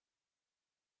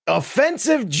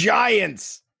Offensive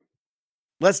Giants.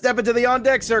 Let's step into the on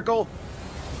deck circle.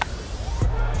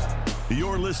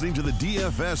 You're listening to the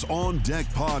DFS On Deck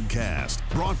podcast,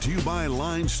 brought to you by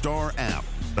Line Star app,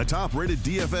 the top-rated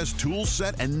DFS tool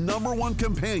set and #1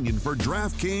 companion for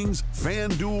DraftKings,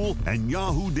 FanDuel, and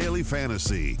Yahoo Daily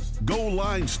Fantasy. Go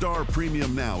Line Star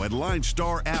Premium now at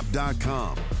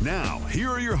linestarapp.com. Now, here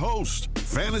are your hosts,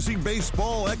 fantasy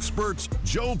baseball experts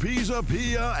Joe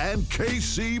Pisapia and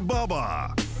KC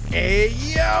Bubba. Hey,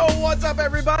 yo, what's up,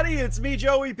 everybody? It's me,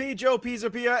 Joey P, Joe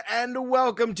Pisapia, and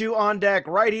welcome to On Deck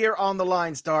right here on the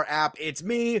Line Star app. It's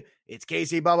me, it's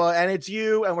Casey Bubba, and it's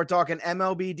you, and we're talking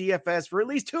MLB DFS for at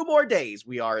least 2 more days.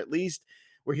 We're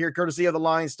here courtesy of the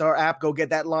Line Star app. Go get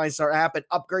that Line Star app and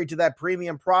upgrade to that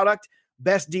premium product.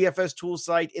 Best DFS tool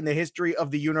site in the history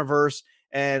of the universe,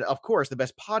 and of course, the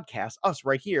best podcast, us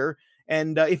right here.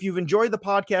 And if you've enjoyed the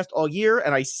podcast all year,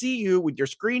 and I see you with your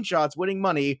screenshots winning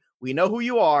money, we know who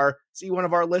you are. See one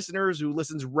of our listeners who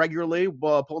listens regularly,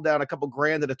 pull down a couple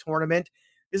grand at a tournament.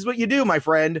 This is what you do, my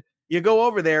friend. You go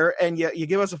over there and you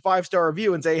give us a 5-star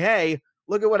review and say, hey,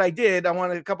 look at what I did. I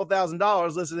wanted a couple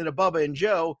 $1,000 listening to Bubba and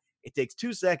Joe. It takes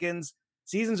 2 seconds.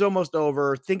 Season's almost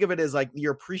over. Think of it as like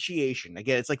your appreciation.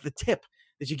 Again, it's like the tip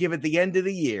that you give at the end of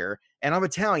the year. And I'm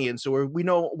Italian, so we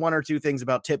know 1 or 2 things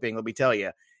about tipping, let me tell you.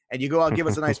 And you go out and give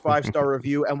us a nice 5-star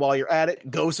review. And while you're at it,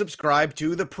 go subscribe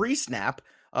to the Pre-Snap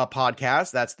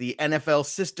podcast. That's the NFL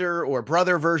sister or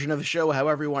brother version of the show,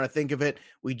 however you want to think of it.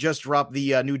 We just dropped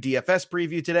the new DFS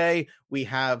preview today. We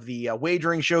have the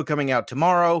wagering show coming out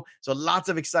tomorrow. So lots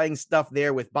of exciting stuff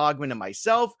there with Bogman and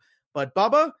myself. But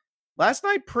Bubba, last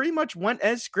night pretty much went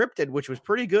as scripted, which was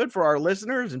pretty good for our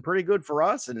listeners and pretty good for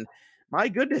us. And my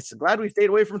goodness, glad we stayed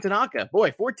away from Tanaka.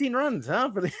 Boy, 14 runs,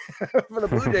 huh, for the for the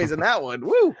Blue Jays in that one.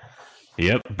 Woo!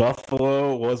 Yep,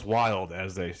 Buffalo was wild,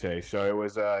 as they say. So it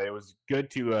was good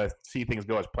to see things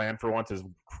go as planned for once, as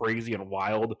crazy and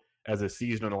wild as the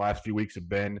season in the last few weeks have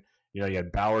been. You know, you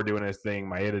had Bauer doing his thing,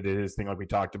 Maeda did his thing, like we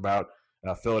talked about.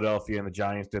 Philadelphia and the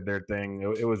Giants did their thing.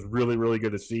 It was really, really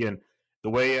good to see. And the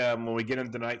way when we get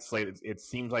into tonight's slate, it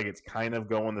seems like it's kind of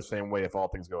going the same way if all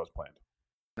things go as planned.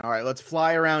 All right, let's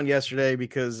fly around yesterday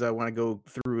because I want to go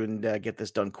through and get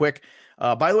this done quick.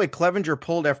 By the way, Clevenger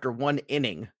pulled after 1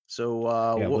 inning. So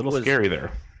a little scary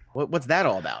there. What's that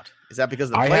all about? Is that because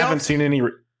of the playoffs?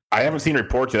 I haven't seen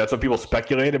reports yet. That's what people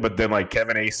speculated. But then, like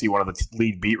Kevin Acee, one of the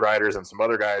lead beat writers, and some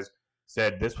other guys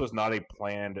said this was not a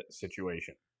planned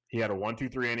situation. He had a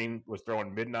 1-2-3 inning, was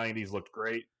throwing mid-90s, looked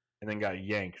great, and then got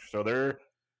yanked. So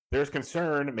there's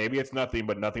concern. Maybe it's nothing,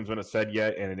 but nothing's been said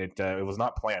yet, and it was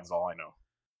not planned. Is all I know.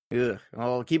 Yeah,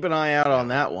 well, keep an eye out on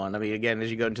that one. I mean, again, as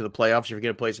you go into the playoffs, if you're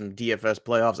going to play some DFS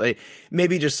playoffs,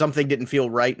 maybe just something didn't feel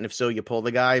right, and if so, you pull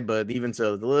the guy, but even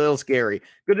so, it's a little scary.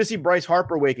 Good to see Bryce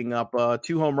Harper waking up.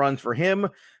 2 home runs for him.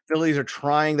 Phillies are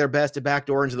trying their best to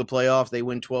backdoor into the playoffs. They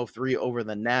win 12-3 over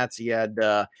the Nats. He had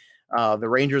the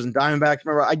Rangers and Diamondbacks.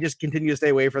 Remember, I just continue to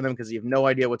stay away from them because you have no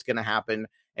idea what's going to happen.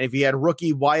 And if you had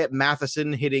rookie Wyatt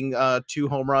Matheson hitting 2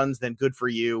 home runs, then good for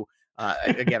you.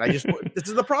 Again, this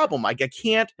is the problem. Like, I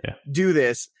can't do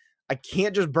this. I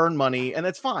can't just burn money, and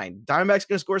that's fine. Diamondbacks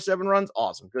going to score 7 runs.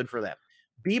 Awesome. Good for them.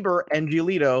 Bieber and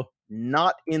Giolito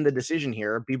not in the decision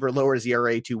here. Bieber lowered his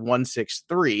ERA to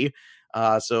 1.63.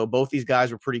 So both these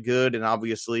guys were pretty good. And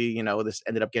obviously, you know, this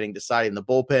ended up getting decided in the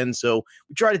bullpen. So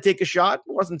we tried to take a shot.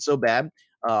 It wasn't so bad.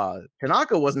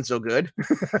 Tanaka wasn't so good.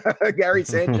 Gary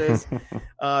Sanchez,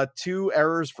 2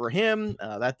 errors for him.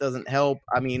 That doesn't help.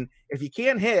 I mean, if you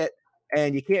can't hit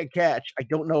and you can't catch, I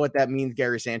don't know what that means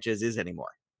Gary Sanchez is anymore.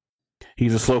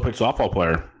 He's a slow pitch softball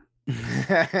player.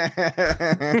 Yeah,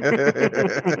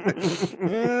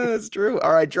 that's true.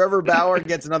 All right, Trevor Bauer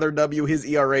gets another W. His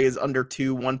ERA is under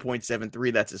 2,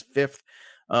 1.73. That's his 5th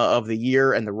of the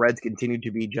year, and the Reds continue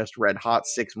to be just red hot,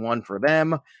 6-1 for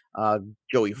them.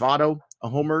 Joey Votto, a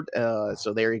homer.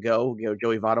 So there you go. You know,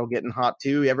 Joey Votto getting hot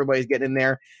too. Everybody's getting in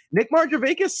there. Nick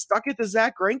Marjavakis stuck it to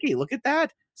Zach Greinke. Look at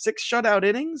that. 6 shutout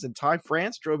innings, and Ty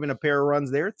France drove in a pair of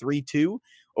runs there, 3-2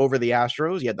 over the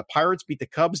Astros. You had the Pirates beat the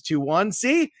Cubs 2-1.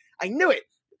 See, I knew it.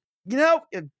 You know,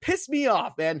 it pissed me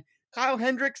off, man. Kyle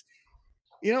Hendricks,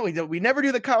 you know, we never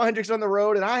do the Kyle Hendricks on the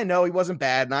road, and I know he wasn't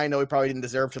bad, and I know he probably didn't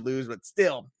deserve to lose, but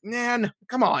still, man,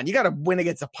 come on. You got to win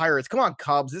against the Pirates. Come on,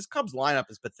 Cubs. This Cubs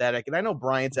lineup is pathetic, and I know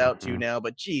Bryant's out too now,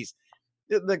 but geez,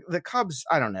 the Cubs,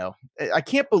 I don't know. I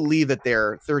can't believe that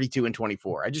they're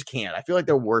 32-24. I just can't. I feel like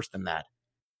they're worse than that.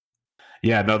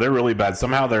 Yeah, no, they're really bad.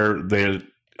 Somehow they're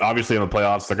obviously in the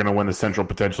playoffs. They're going to win the Central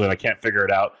potentially, and I can't figure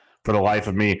it out for the life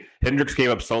of me. Hendricks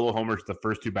gave up solo homers to the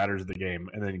first 2 batters of the game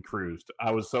and then cruised. I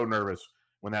was so nervous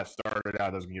when that started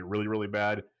out. That was going to get really, really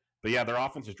bad. But yeah, their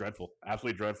offense is dreadful,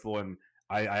 absolutely dreadful. And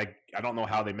I don't know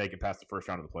how they make it past the first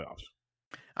round of the playoffs.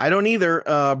 I don't either.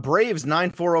 Braves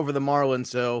 9-4 over the Marlins,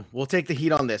 so we'll take the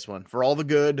heat on this one. For all the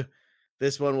good,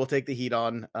 this one we'll take the heat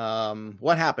on.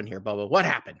 What happened here, Bubba? What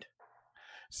happened?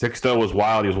 Sixto was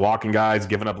wild. He was walking guys,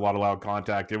 giving up a lot of loud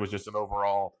contact. It was just an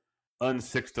overall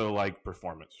un-Sixto-like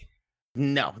performance.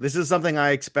 No, this is something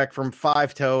I expect from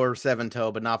 5-toe or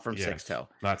 7-toe, but not from 6-toe.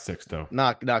 Not Sixto.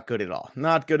 Not good at all.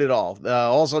 Not good at all.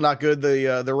 Also not good.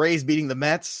 The Rays beating the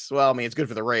Mets. Well, I mean, it's good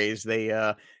for the Rays. They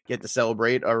get to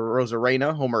celebrate.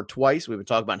 Rosarena homered twice. We've been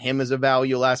talking about him as a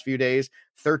value last few days.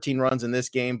 13 runs in this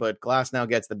game, but Glass now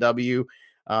gets the W.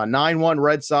 9-1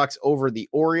 Red Sox over the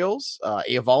Orioles.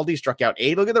 Eovaldi struck out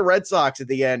 8. Look at the Red Sox at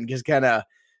the end, just kind of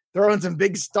throwing some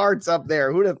big starts up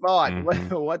there. Who'd have thought?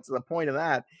 Mm-hmm. What's the point of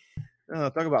that?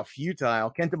 Talk about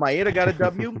futile. Kenta Maeda got a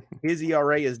W. His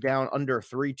ERA is down under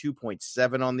 3,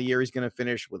 2.7 on the year. He's going to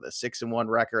finish with a 6-1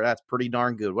 record. That's pretty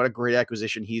darn good. What a great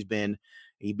acquisition he's been.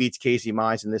 He beats Casey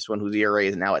Mize in this one, whose ERA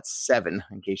is now at 7,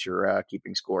 in case you're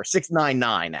keeping score.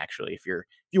 6.99, actually, if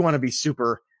you want to be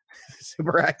super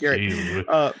accurate.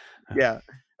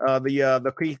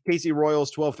 The Casey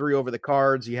Royals 12-3 over the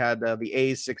Cards. You had the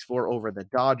A's 6-4 over the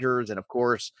Dodgers, and of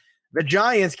course, the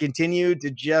Giants continued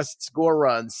to just score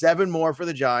runs. 7 more for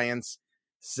the Giants.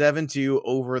 7-2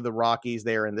 over the Rockies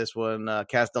there in this one.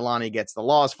 Castellani gets the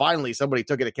loss. Finally, somebody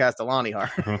took it to Castellani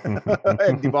hard. And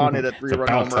Dubon hit a 3-run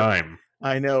homer. Time.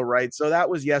 I know, right? So that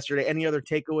was yesterday. Any other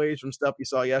takeaways from stuff you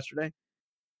saw yesterday?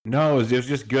 No, it was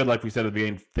just good. Like we said at the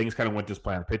beginning, things kind of went as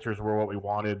planned. Pitchers were what we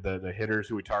wanted. The hitters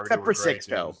who we targeted except for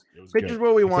Sixto. Pitchers were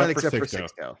what we wanted, except for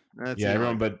Sixto. Yeah,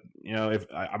 everyone. But if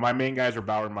my main guys are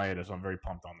Bauer and Maeda, so I'm very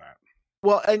pumped on that.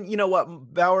 Well, and you know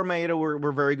what, Bauer, Maeda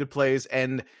were very good plays,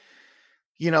 and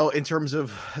in terms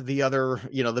of the other,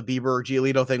 the Bieber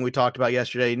Giolito thing we talked about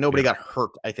yesterday, nobody got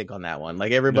hurt, I think, on that one.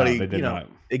 Like everybody, not.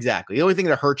 Exactly. The only thing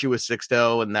that hurt you was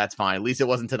Sixto, and that's fine. At least it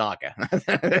wasn't Tanaka.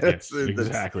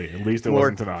 Exactly. At least it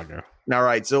wasn't Tanaka. All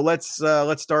right, so let's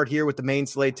start here with the main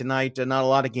slate tonight. Not a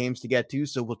lot of games to get to,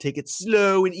 so we'll take it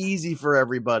slow and easy for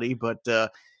everybody, but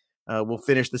we'll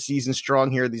finish the season strong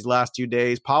here these last 2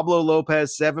 days. Pablo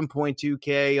Lopez,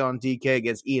 7.2K on DK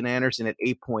against Ian Anderson at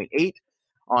 8.8.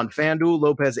 On FanDuel,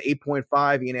 Lopez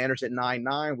 8.5, Ian Anderson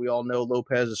 9.9. We all know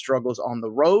Lopez struggles on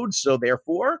the road, so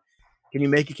therefore, can you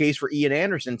make a case for Ian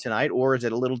Anderson tonight, or is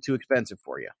it a little too expensive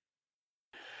for you?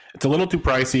 It's a little too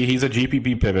pricey. He's a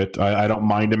GPP pivot. I don't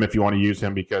mind him if you want to use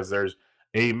him because there's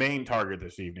a main target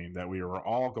this evening that we are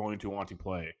all going to want to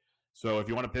play. So if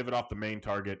you want to pivot off the main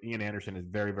target, Ian Anderson is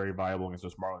very, very viable against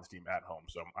this Marlins team at home.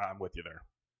 So I'm with you there.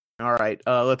 All right,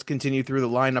 let's continue through the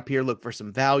lineup here. Look for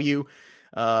some value.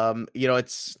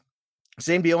 It's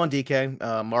same deal on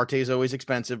DK. Marte is always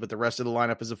expensive, but the rest of the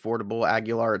lineup is affordable.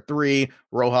 Aguilar at 3,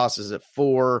 Rojas is at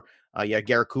 4.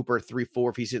 Garrett Cooper at 3-4.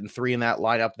 If he's hitting 3 in that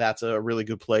lineup, that's a really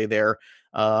good play there.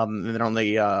 And then on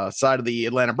the side of the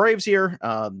Atlanta Braves here,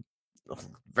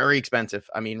 very expensive.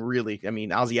 I mean, really. I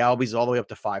mean, Ozzie Albies all the way up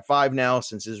to 5.5 now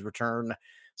since his return.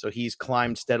 So he's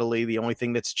climbed steadily. The only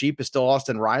thing that's cheap is still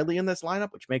Austin Riley in this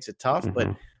lineup, which makes it tough. Mm-hmm.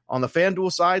 But on the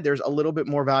FanDuel side, there's a little bit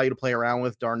more value to play around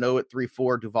with. D'Arnaud at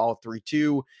 3.4, Duvall at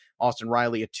 3.2, Austin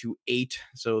Riley at 2.8.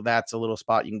 So that's a little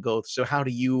spot you can go. So how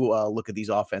do you look at these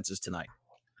offenses tonight?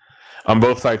 On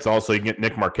both sides also, you can get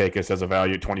Nick Markakis as a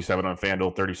value at 27 on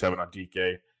FanDuel, 37 on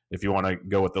DK. If you want to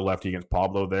go with the lefty against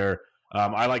Pablo there.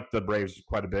 I like the Braves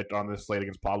quite a bit on this slate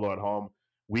against Pablo at home.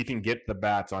 We can get the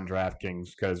bats on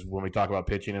DraftKings because when we talk about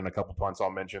pitching and a couple punts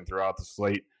I'll mention throughout the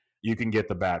slate, you can get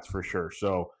the bats for sure.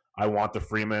 So I want the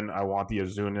Freeman, I want the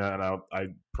Ozuna, and I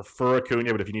prefer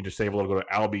Acuna, but if you need to save a little, go to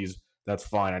Albies. That's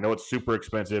fine. I know it's super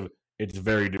expensive. It's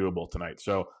very doable tonight.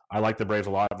 So I like the Braves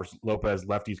a lot versus Lopez.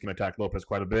 Lefties can attack Lopez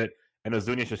quite a bit, and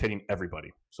Ozuna is just hitting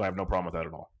everybody. So I have no problem with that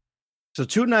at all. So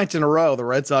 2 nights in a row, the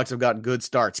Red Sox have gotten good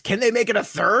starts. Can they make it a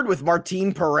third with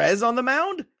Martin Perez on the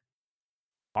mound?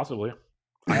 Possibly.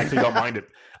 I actually don't mind it.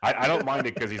 I don't mind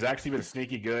it because he's actually been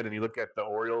sneaky good, and you look at the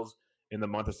Orioles in the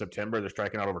month of September, they're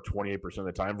striking out over 28% of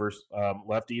the time versus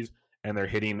lefties, and they're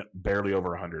hitting barely over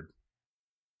 100.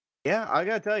 Yeah, I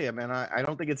got to tell you, man, I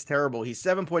don't think it's terrible. He's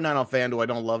 7.9 on FanDuel. I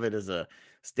don't love it as a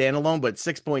standalone, but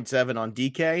 6.7 on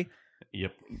DK.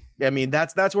 Yep. I mean,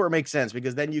 that's where it makes sense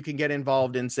because then you can get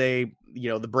involved in, say,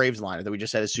 the Braves lineup that we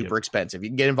just said is super expensive. You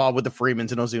can get involved with the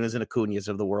Freemans and Ozunas and Acunas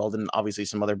of the world and obviously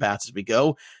some other bats as we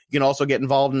go. You can also get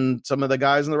involved in some of the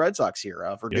guys in the Red Sox here.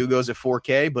 Verdugo's at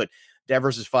 4K, but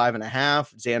Devers is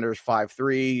 5.5, Xander's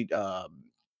 5.3,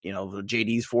 the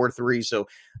JD's 4.3. So,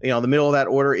 the middle of that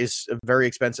order is very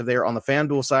expensive there. On the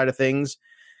FanDuel side of things,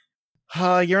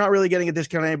 You're not really getting a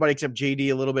discount on anybody except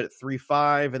JD a little bit at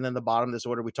 3.5. And then the bottom of this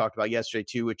order we talked about yesterday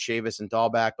too with Chavis and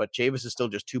Dahlback, but Chavis is still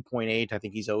just 2.8. I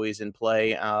think he's always in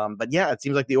play. But yeah, it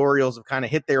seems like the Orioles have kind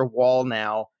of hit their wall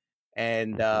now.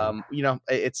 And,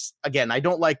 it's, again, I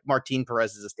don't like Martin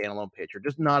Perez as a standalone pitcher.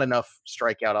 Just not enough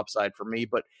strikeout upside for me.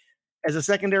 But as a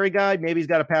secondary guy, maybe he's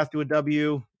got a path to a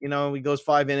W. He goes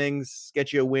 5 innings,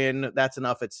 gets you a win. That's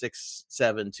enough at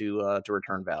 6-7 to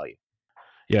return value.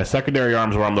 Yeah, secondary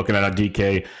arms where I'm looking at on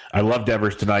DK. I love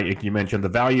Devers tonight. You mentioned the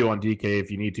value on DK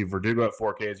if you need to. Verdugo at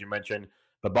 4K, as you mentioned.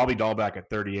 But Bobby Dahlback at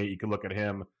 38, you can look at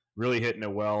him really hitting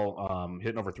it well,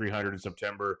 hitting over 300 in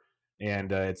September.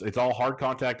 And it's all hard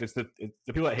contact. It's the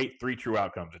people that hate 3 true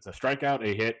outcomes. It's a strikeout,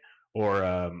 a hit, or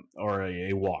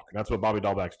a walk. That's what Bobby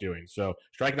Dahlback's doing. So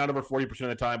striking out over 40% of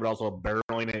the time, but also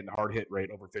barreling it and hard hit rate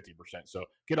over 50%. So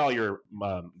get all your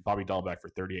Bobby Dahlback for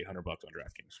 $3,800 on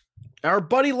DraftKings. Our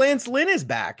buddy Lance Lynn is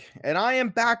back, and I am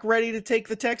back ready to take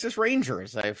the Texas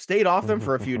Rangers. I've stayed off them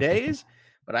for a few days,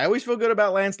 but I always feel good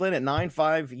about Lance Lynn at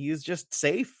 9.5. He's just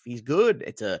safe. He's good.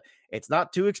 It's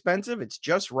not too expensive. It's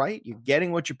just right. You're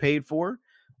getting what you paid for.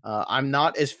 I'm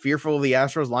not as fearful of the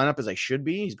Astros lineup as I should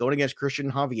be. He's going against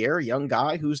Christian Javier, a young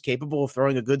guy who's capable of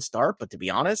throwing a good start, but to be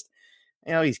honest,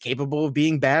 he's capable of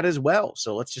being bad as well.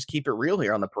 So let's just keep it real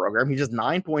here on the program. He's just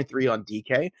 9.3 on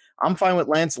DK. I'm fine with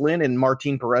Lance Lynn and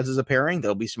Martin Perez as a pairing.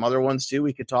 There'll be some other ones too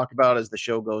we could talk about as the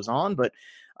show goes on, but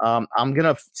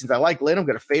since I like Lynn, I'm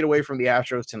going to fade away from the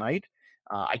Astros tonight.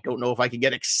 I don't know if I can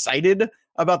get excited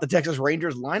about the Texas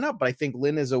Rangers lineup, but I think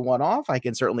Lynn is a one-off. I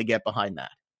can certainly get behind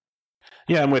that.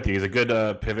 Yeah, I'm with you. He's a good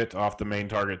pivot off the main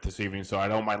target this evening, so I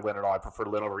don't mind Lynn at all. I prefer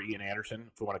Lynn over Ian Anderson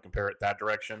if we want to compare it that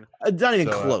direction. Not even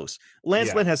close.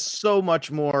 Lance Lynn has so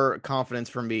much more confidence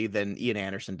for me than Ian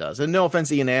Anderson does. And no offense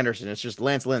to Ian Anderson, it's just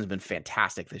Lance Lynn's been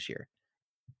fantastic this year.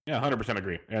 Yeah, 100%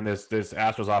 agree. And this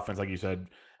Astros offense, like you said,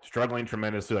 struggling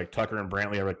tremendously. Like Tucker and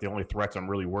Brantley are like the only threats I'm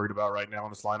really worried about right now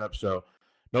in this lineup. So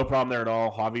no problem there at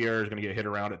all. Javier is going to get hit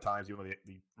around at times, even though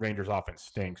the Rangers offense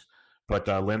stinks. But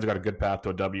Lynn's got a good path to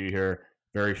a W here.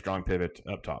 Very strong pivot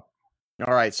up top.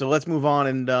 All right, so let's move on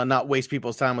and not waste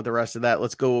people's time with the rest of that.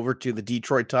 Let's go over to the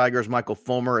Detroit Tigers. Michael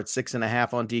Fulmer at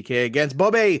 6.5 on DK against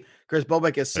Bubba. Chris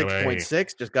Bobek is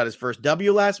 6.6. Just got his first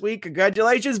W last week.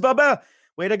 Congratulations, Bubba.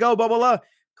 Way to go, Bubba.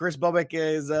 Chris Bobek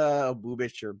is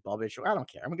Bubich or Bubish. I don't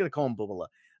care. I'm going to call him Bubba.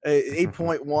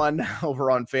 8.1 over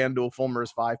on FanDuel. Fulmer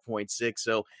is 5.6.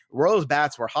 So Royals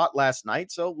bats were hot last night.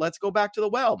 So let's go back to the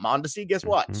well. Mondesi, guess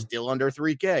what? Still under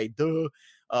 3K. Duh.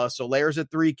 Solaire's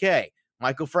at 3K.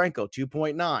 Michael Franco,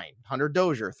 2.9. Hunter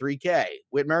Dozier, 3K.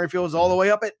 Whit Merrifield is all the way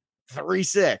up at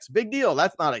 3.6. Big deal.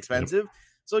 That's not expensive.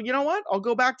 So you know what? I'll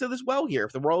go back to this well here.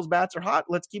 If the Royals bats are hot,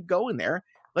 let's keep going there.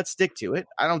 Let's stick to it.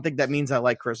 I don't think that means I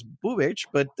like Chris Bubich,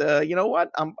 but you know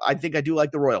what? I think I do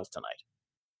like the Royals tonight.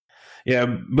 Yeah,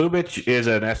 Bubich is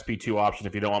an SP2 option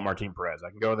if you don't want Martin Perez. I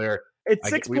can go there. It's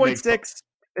 6.6.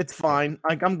 It's fine.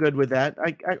 I'm good with that.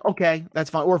 Okay, that's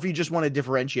fine. Or if you just want to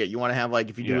differentiate, you want to have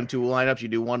if you're doing 2 lineups, you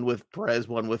do one with Perez,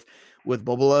 one with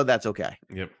Bubala. That's okay.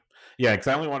 Yep. Yeah, because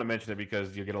I only want to mention it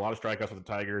because you get a lot of strikeouts with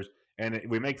the Tigers, and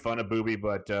we make fun of Booby,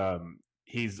 but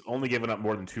he's only given up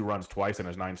more than 2 runs twice in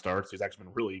his 9 starts. He's actually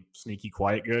been really sneaky,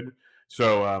 quiet, good.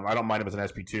 So I don't mind him as an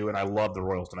SP2, and I love the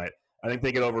Royals tonight. I think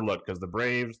they get overlooked because the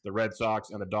Braves, the Red Sox,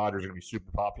 and the Dodgers are going to be super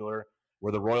popular.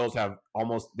 Where the Royals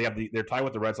they're tied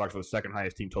with the Red Sox for the second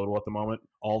highest team total at the moment.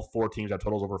 All 4 teams have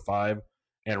totals over 5,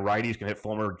 and righties can hit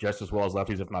Fulmer just as well as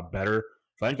lefties, if not better.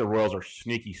 So I think the Royals are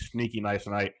sneaky nice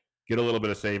tonight. Get a little bit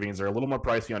of savings. They're a little more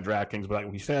pricey on DraftKings, but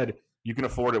like we said, you can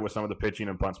afford it with some of the pitching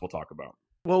and punts we'll talk about.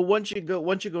 Well, once you go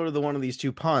to the one of these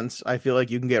 2 punts, I feel like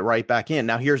you can get right back in.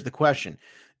 Now, here's the question.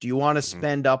 Do you want to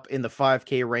spend up in the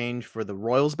 5K range for the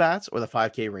Royals bats or the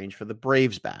 5K range for the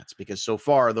Braves bats? Because so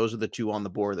far, those are the 2 on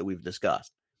the board that we've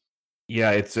discussed.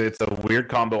 Yeah, it's a weird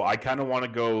combo. I kind of want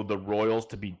to go the Royals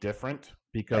to be different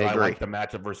because I like the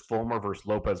matchup versus Fulmer versus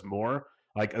Lopez more.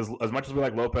 Like as much as we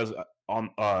like Lopez on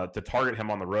to target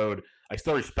him on the road, I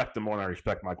still respect him more than I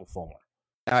respect Michael Fulmer.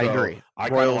 I agree.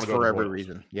 Royals for every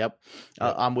reason. Yep.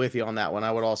 I'm with you on that one.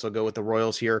 I would also go with the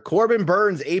Royals here. Corbin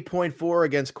Burns, 8.4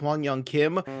 against Kwang Young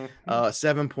Kim,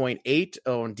 7.8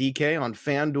 on DK on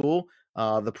FanDuel.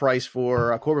 The price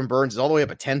for Corbin Burns is all the way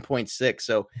up at 10.6.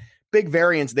 So big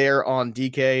variance there on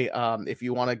DK. If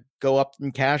you want to go up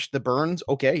and cash the Burns,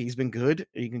 okay, he's been good.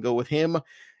 You can go with him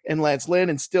and Lance Lynn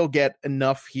and still get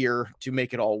enough here to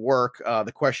make it all work.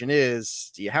 The question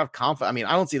is, do you have confidence? I mean,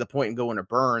 I don't see the point in going to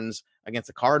Burns against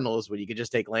the Cardinals when you could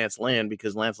just take Lance Lynn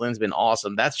because Lance Lynn's been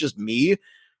awesome. That's just me,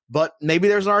 but maybe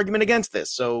there's an argument against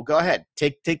this. So go ahead,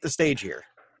 take the stage here.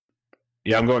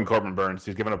 Yeah, I'm going Corbin Burns.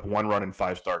 He's given up 1 run in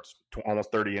 5 starts,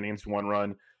 almost 30 innings, 1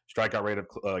 run. strikeout rate of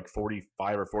like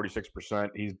 45 or 46%.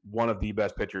 He's one of the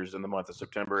best pitchers in the month of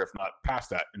September, if not past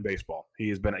that in baseball. He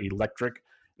has been electric.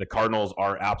 The Cardinals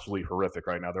are absolutely horrific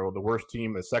right now. They're the worst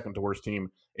team, the second to worst team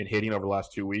in hitting over the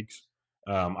last 2 weeks.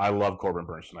 I love Corbin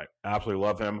Burnes tonight. Absolutely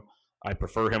love him. I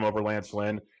prefer him over Lance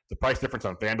Lynn. The price difference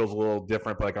on FanDuel is a little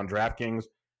different, but like on DraftKings,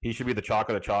 he should be the chalk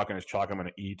of the chalk, and his chalk I'm going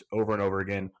to eat over and over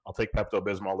again. I'll take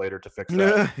Pepto-Bismol later to fix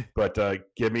that. But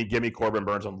give me Corbin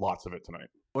Burnes on lots of it tonight.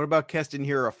 What about Keston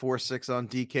here, a 4-6 on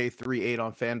DK, 3-8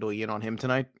 on FanDuel? You in on him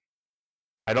tonight?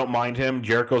 I don't mind him.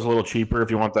 Jericho's a little cheaper if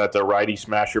you want that righty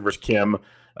smasher versus Kim.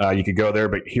 You could go there,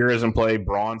 but here is in play.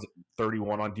 Braun's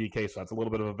 31 on DK, so that's a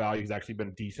little bit of a value. He's actually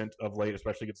been decent of late,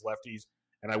 especially against lefties.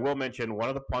 And I will mention one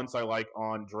of the punts I like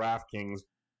on DraftKings,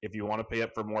 if you want to pay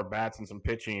up for more bats and some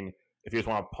pitching, if you just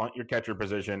want to punt your catcher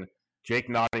position, Jake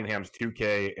Nottingham's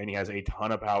 2K, and he has a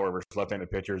ton of power versus left-handed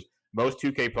pitchers. Most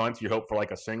 2K punts, you hope for like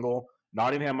a single.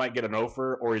 Nottingham might get an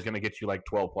offer, or he's going to get you like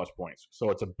 12-plus points. So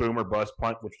it's a boom or bust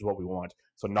punt, which is what we want.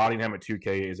 So Nottingham at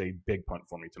 2K is a big punt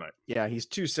for me tonight. Yeah, he's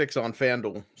 2-6 on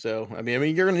FanDuel. So, I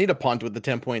mean, you're going to need a punt with the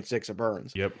 10.6 of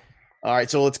Burnes. Yep. All right,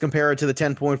 so let's compare it to the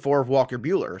 10.4 of Walker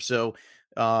Buehler. So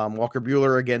Walker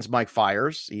Buehler against Mike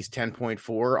Fiers. He's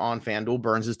 10.4 on FanDuel.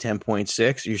 Burnes is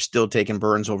 10.6. You're still taking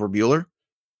Burnes over Buehler?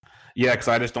 Yeah, because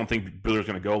I just don't think Buehler's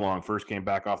going to go long. First came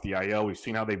back off the IL. We've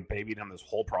seen how they babied him this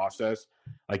whole process.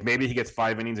 Like maybe he gets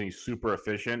 5 innings and he's super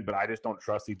efficient, but I just don't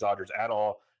trust these Dodgers at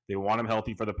all. They want him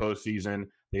healthy for the postseason.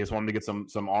 They just want him to get some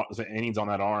innings on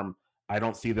that arm. I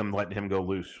don't see them letting him go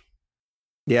loose.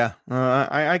 Yeah,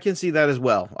 I can see that as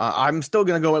well. I'm still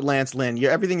going to go with Lance Lynn.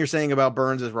 Everything you're saying about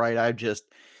Burnes is right.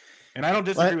 And I don't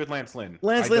disagree with Lance Lynn.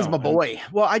 Lance Lynn's my boy.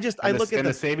 Well, I look at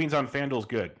the savings on FanDuel's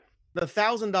good. The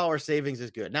 $1,000 savings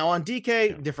is good. Now on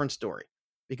DK, different story,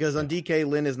 because on DK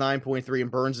Lynn is 9.3 and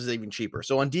Burnes is even cheaper.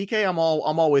 So on DK, I'm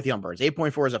all with you on Burnes.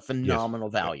 8.4 is a phenomenal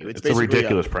value. It's a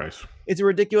ridiculous price. It's a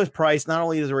ridiculous price. Not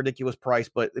only is it a ridiculous price,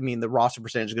 but I mean the roster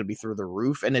percentage is going to be through the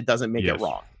roof, and it doesn't make it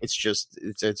wrong. It's just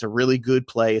it's a really good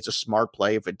play. It's a smart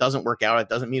play. If it doesn't work out, it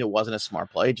doesn't mean it wasn't a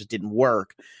smart play. It just didn't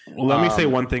work. Well, let me say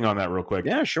one thing on that real quick.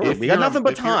 Yeah, sure. We got nothing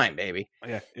but time, baby.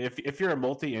 Yeah, if you're a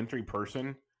multi-entry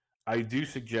person, I do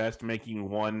suggest making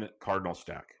one Cardinal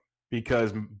stack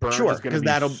because Burnes is going to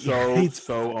be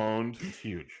so owned. It's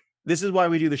huge. This is why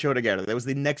we do the show together. That was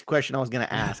the next question I was going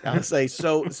to ask. I would say,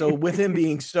 so with him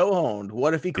being so owned,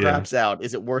 what if he craps out?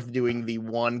 Is it worth doing the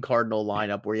one Cardinal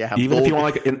lineup where you have even if you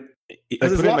want put it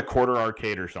in the quarter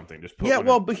arcade or something? Just put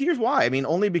but here's why. I mean,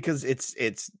 only because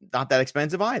it's not that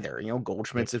expensive either. You know,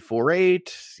 Goldschmidt's at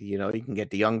 4.8. You know, you can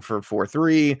get DeYoung for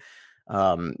 4.3.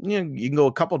 You can go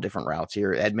a couple different routes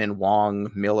here. Edman,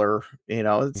 Wong, Miller,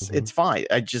 it's fine.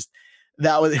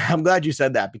 I'm glad you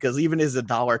said that, because even as a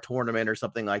dollar tournament or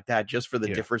something like that, just for the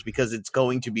difference, because it's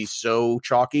going to be so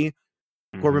chalky,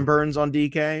 Corbin Burnes on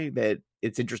DK, that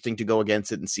it's interesting to go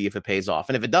against it and see if it pays off.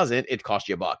 And if it doesn't, it costs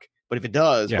you $1. But if it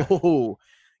does, so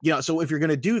if you're going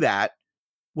to do that,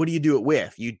 what do you do it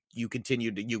with?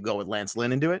 You go with Lance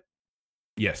Lynn and do it?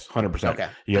 Yes, 100%. Okay.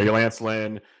 Yeah, your Lance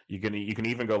Lynn. You can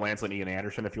even go Lance Lynn, Ian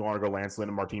Anderson if you want to go Lance Lynn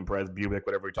and Martin Perez, Bubic,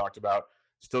 whatever we talked about.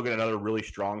 Still get another really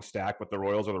strong stack with the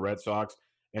Royals or the Red Sox.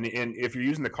 And if you're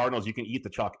using the Cardinals, you can eat the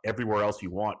chalk everywhere else you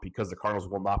want because the Cardinals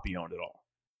will not be owned at all.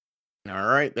 All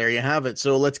right, there you have it.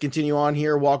 So let's continue on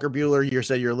here. Walker Buehler, you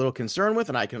said you're a little concerned with,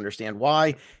 and I can understand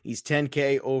why. He's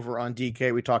 10K over on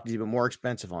DK. We talked even more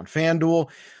expensive on FanDuel.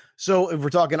 So if we're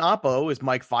talking Oppo, is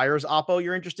Mike Fiers Oppo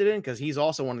you're interested in? Because he's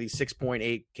also one of these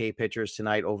 6.8K pitchers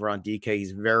tonight over on DK.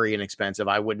 He's very inexpensive.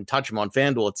 I wouldn't touch him on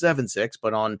FanDuel at 7.6,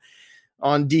 but on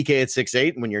DK at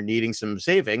 6.8, when you're needing some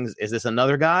savings, is this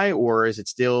another guy, or is it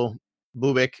still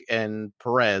Bubic and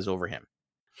Perez over him?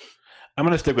 I'm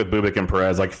going to stick with Bubic and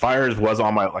Perez. Like Fiers was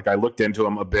on I looked into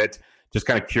him a bit, just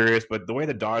kind of curious, but the way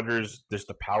the Dodgers, just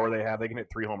the power they have, they can hit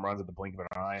 3 home runs at the blink of an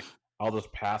eye. I'll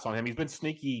just pass on him. He's been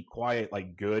sneaky, quiet,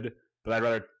 good, but I'd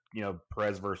rather,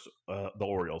 Perez versus the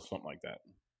Orioles, something like that.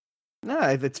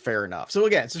 No, that's fair enough. So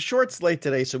again, it's a short slate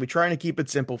today, so we're trying to keep it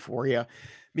simple for you,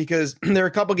 because there are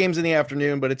a couple games in the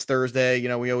afternoon, but it's Thursday.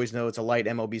 We always know it's a light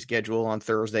MLB schedule on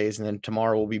Thursdays, and then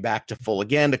tomorrow we'll be back to full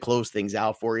again to close things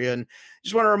out for you. And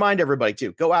just want to remind everybody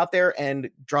too, go out there and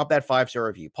drop that 5-star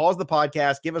review. Pause the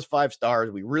podcast, give us 5 stars.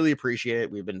 We really appreciate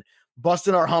it. We've been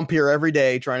busting our hump here every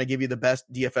day, trying to give you the best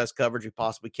DFS coverage we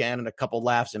possibly can and a couple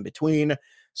laughs in between.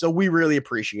 So we really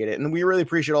appreciate it. And we really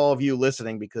appreciate all of you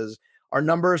listening, because our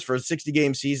numbers for a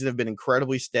 60-game season have been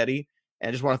incredibly steady. And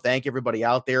I just want to thank everybody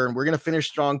out there. And we're going to finish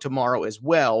strong tomorrow as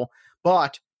well.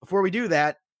 But before we do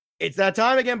that, it's that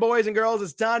time again, boys and girls.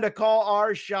 It's time to call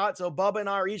our shot. So Bubba and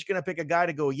I are each going to pick a guy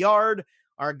to go yard.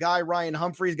 Our guy Ryan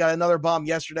Humphreys got another bomb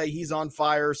yesterday. He's on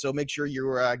fire, so make sure you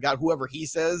got whoever he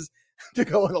says to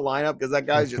go in the lineup because that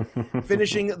guy's just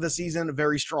finishing the season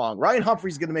very strong. Ryan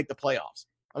Humphreys is going to make the playoffs.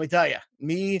 Let me tell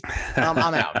you, I'm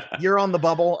out. You're on the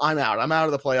bubble. I'm out. I'm out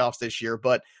of the playoffs this year.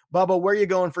 But, Bubba, where are you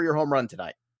going for your home run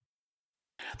tonight?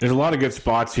 There's a lot of good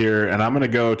spots here, and I'm going to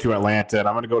go to Atlanta, and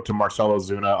I'm going to go to Marcelo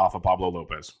Zuna off of Pablo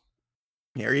Lopez.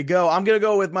 There you go. I'm going to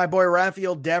go with my boy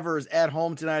Rafael Devers at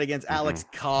home tonight against Alex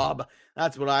Cobb.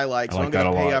 That's what I like. So I'm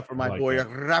going to pay up for my boy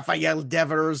Rafael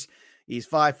Devers. He's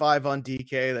 5.5 on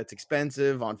DK. That's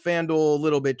expensive. On FanDuel, a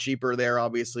little bit cheaper there,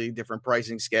 obviously. Different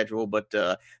pricing schedule, but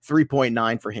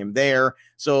 3.9 for him there.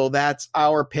 So that's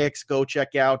our picks. Go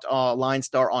check out Line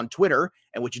Star on Twitter.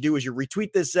 And what you do is you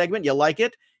retweet this segment. You like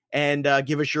it. And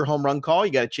give us your home run call.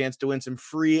 You got a chance to win some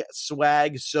free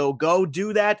swag. So go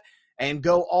do that. And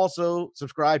go also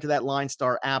subscribe to that Line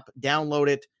Star app. Download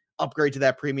it. Upgrade to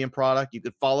that premium product. You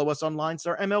could follow us on Line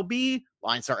Star MLB,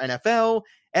 Line Star NFL.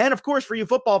 And, of course, for you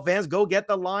football fans, go get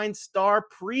the Line Star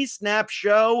pre-snap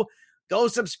show. Go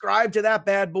subscribe to that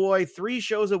bad boy. 3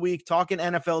 shows a week talking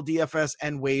NFL, DFS,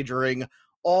 and wagering.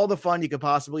 All the fun you could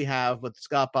possibly have with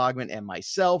Scott Bogman and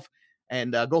myself.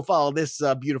 And go follow this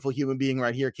beautiful human being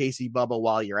right here, Casey Bubba,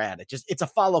 while you're at it. It's a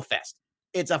follow fest.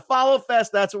 It's a follow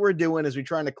fest. That's what we're doing as we're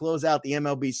trying to close out the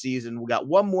MLB season. We got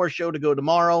one more show to go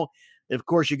tomorrow. And of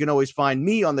course, you can always find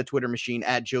me on the Twitter machine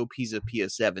at Joe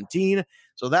Pisa17.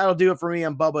 So that'll do it for me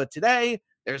and Bubba today.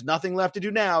 There's nothing left to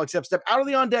do now except step out of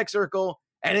the on-deck circle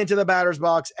and into the batter's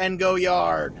box and go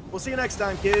yard. We'll see you next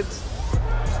time, kids.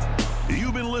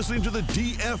 You've been listening to the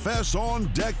DFS On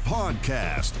Deck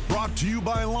podcast, brought to you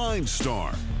by Line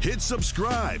Star. Hit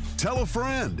subscribe, tell a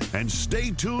friend, and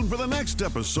stay tuned for the next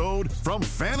episode from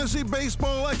fantasy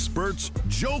baseball experts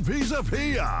Joe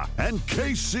Pisapia and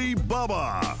KC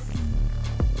Bubba.